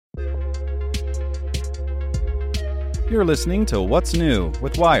You're listening to What's New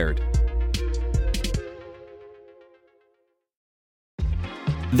with Wired.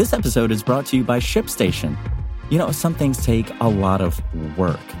 This episode is brought to you by ShipStation. You know, some things take a lot of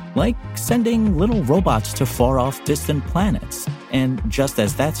work, like sending little robots to far-off distant planets. And just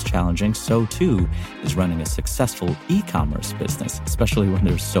as that's challenging, so too is running a successful e-commerce business, especially when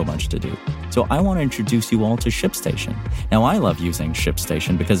there's so much to do. So I want to introduce you all to ShipStation. Now, I love using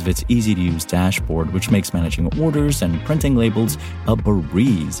ShipStation because of its easy-to-use dashboard, which makes managing orders and printing labels a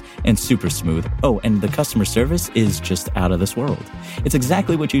breeze and super smooth. Oh, and the customer service is just out of this world. It's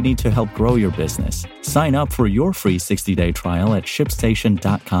exactly what you need to help grow your business. Sign up for your free 60-day trial at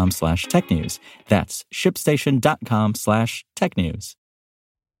shipstation.com/technews. That's shipstation.com/technews.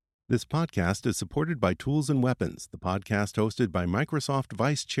 This podcast is supported by Tools and Weapons, the podcast hosted by Microsoft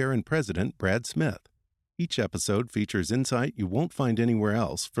Vice Chair and President Brad Smith. Each episode features insight you won't find anywhere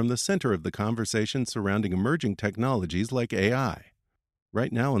else from the center of the conversation surrounding emerging technologies like AI.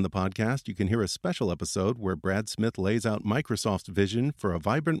 Right now on the podcast, you can hear a special episode where Brad Smith lays out Microsoft's vision for a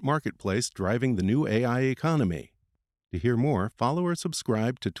vibrant marketplace driving the new AI economy. To hear more, follow or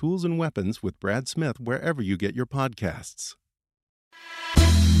subscribe to Tools and Weapons with Brad Smith wherever you get your podcasts.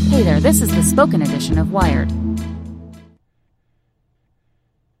 Hey there, this is the spoken edition of Wired.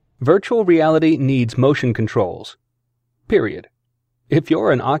 Virtual reality needs motion controls. Period. If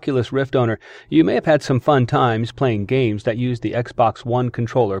you're an Oculus Rift owner, you may have had some fun times playing games that use the Xbox One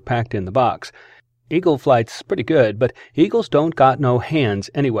controller packed in the box. Eagle Flight's pretty good, but eagles don't got no hands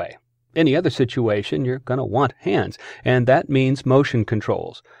anyway. Any other situation, you're going to want hands, and that means motion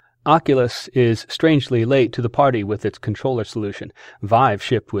controls. Oculus is strangely late to the party with its controller solution. Vive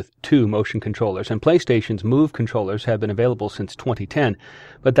shipped with 2 motion controllers, and PlayStation's Move controllers have been available since 2010,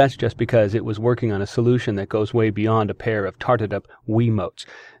 but that's just because it was working on a solution that goes way beyond a pair of tarted-up Wiimotes.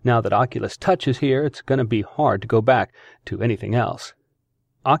 Now that Oculus Touch is here, it's going to be hard to go back to anything else.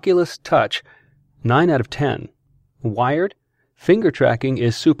 Oculus Touch, 9 out of 10. Wired? Finger tracking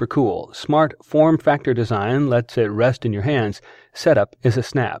is super cool. Smart form factor design lets it rest in your hands. Setup is a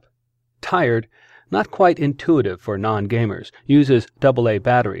snap. Tired? Not quite intuitive for non-gamers. Uses AA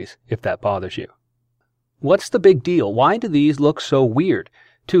batteries, if that bothers you. What's the big deal? Why do these look so weird?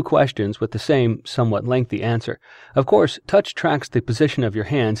 2 questions with the same, somewhat lengthy answer. Of course, touch tracks the position of your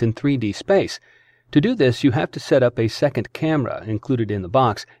hands in 3D space. To do this, you have to set up a second camera included in the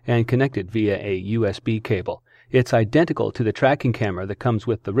box and connect it via a USB cable. It's identical to the tracking camera that comes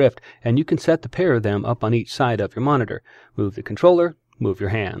with the Rift, and you can set the pair of them up on each side of your monitor. Move the controller, move your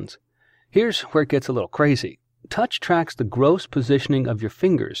hands. Here's where it gets a little crazy. Touch tracks the gross positioning of your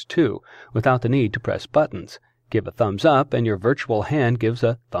fingers, too, without the need to press buttons. Give a thumbs up, and your virtual hand gives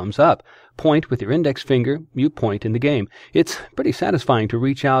a thumbs up. Point with your index finger, you point in the game. It's pretty satisfying to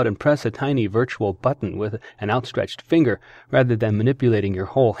reach out and press a tiny virtual button with an outstretched finger, rather than manipulating your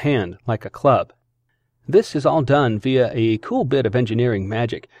whole hand like a club. This is all done via a cool bit of engineering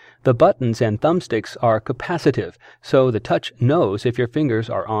magic. The buttons and thumbsticks are capacitive, so the touch knows if your fingers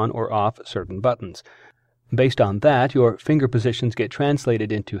are on or off certain buttons. Based on that, your finger positions get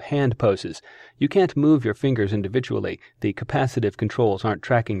translated into hand poses. You can't move your fingers individually. The capacitive controls aren't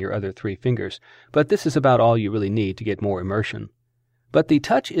tracking your other 3 fingers, but this is about all you really need to get more immersion. But the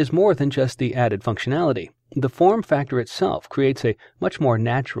touch is more than just the added functionality. The form factor itself creates a much more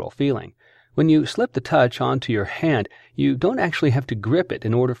natural feeling. When you slip the touch onto your hand, you don't actually have to grip it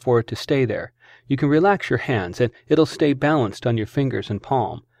in order for it to stay there. You can relax your hands, and it'll stay balanced on your fingers and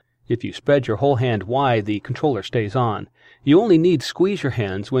palm. If you spread your whole hand wide, the controller stays on. You only need squeeze your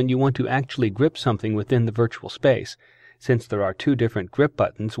hands when you want to actually grip something within the virtual space. Since there are 2 different grip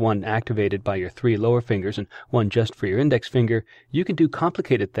buttons, one activated by your 3 lower fingers and one just for your index finger, you can do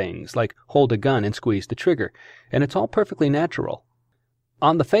complicated things like hold a gun and squeeze the trigger, and it's all perfectly natural.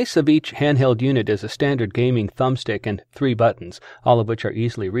 On the face of each handheld unit is a standard gaming thumbstick and 3 buttons, all of which are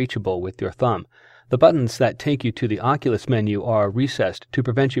easily reachable with your thumb. The buttons that take you to the Oculus menu are recessed to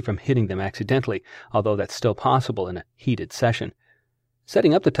prevent you from hitting them accidentally, although that's still possible in a heated session.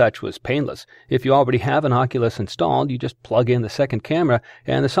 Setting up the touch was painless. If you already have an Oculus installed, you just plug in the second camera,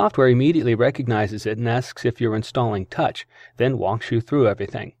 and the software immediately recognizes it and asks if you're installing touch, then walks you through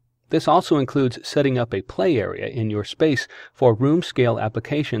everything. This also includes setting up a play area in your space for room-scale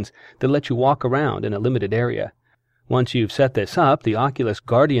applications that let you walk around in a limited area. Once you've set this up, the Oculus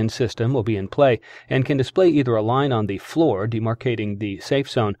Guardian system will be in play and can display either a line on the floor demarcating the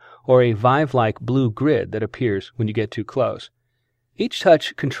safe zone or a Vive-like blue grid that appears when you get too close. Each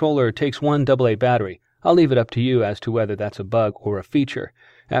touch controller takes 1 AA battery. I'll leave it up to you as to whether that's a bug or a feature.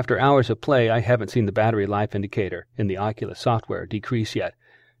 After hours of play, I haven't seen the battery life indicator in the Oculus software decrease yet.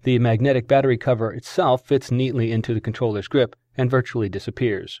 The magnetic battery cover itself fits neatly into the controller's grip and virtually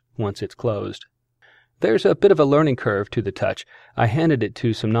disappears once it's closed. There's a bit of a learning curve to the Touch. I handed it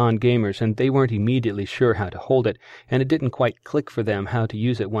to some non-gamers and they weren't immediately sure how to hold it, and it didn't quite click for them how to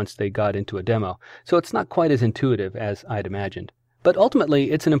use it once they got into a demo, so it's not quite as intuitive as I'd imagined. But ultimately,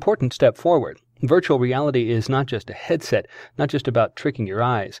 it's an important step forward. Virtual reality is not just a headset, not just about tricking your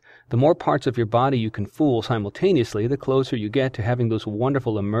eyes. The more parts of your body you can fool simultaneously, the closer you get to having those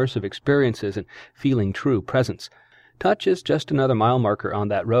wonderful immersive experiences and feeling true presence. Touch is just another mile marker on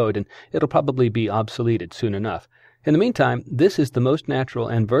that road, and it'll probably be obsoleted soon enough. In the meantime, this is the most natural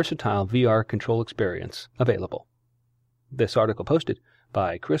and versatile VR control experience available. This article posted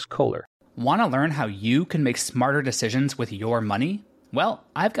by Chris Kohler. Want to learn how you can make smarter decisions with your money? Well,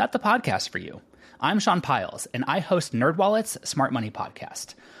 I've got the podcast for you. I'm Sean Piles, and I host NerdWallet's Smart Money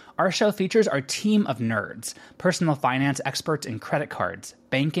Podcast. Our show features our team of nerds, personal finance experts in credit cards,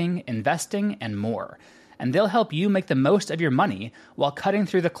 banking, investing, and more. And they'll help you make the most of your money while cutting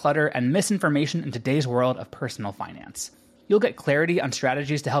through the clutter and misinformation in today's world of personal finance. You'll get clarity on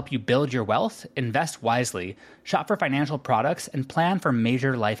strategies to help you build your wealth, invest wisely, shop for financial products, and plan for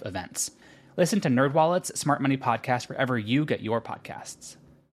major life events. Listen to NerdWallet's Smart Money Podcast wherever you get your podcasts.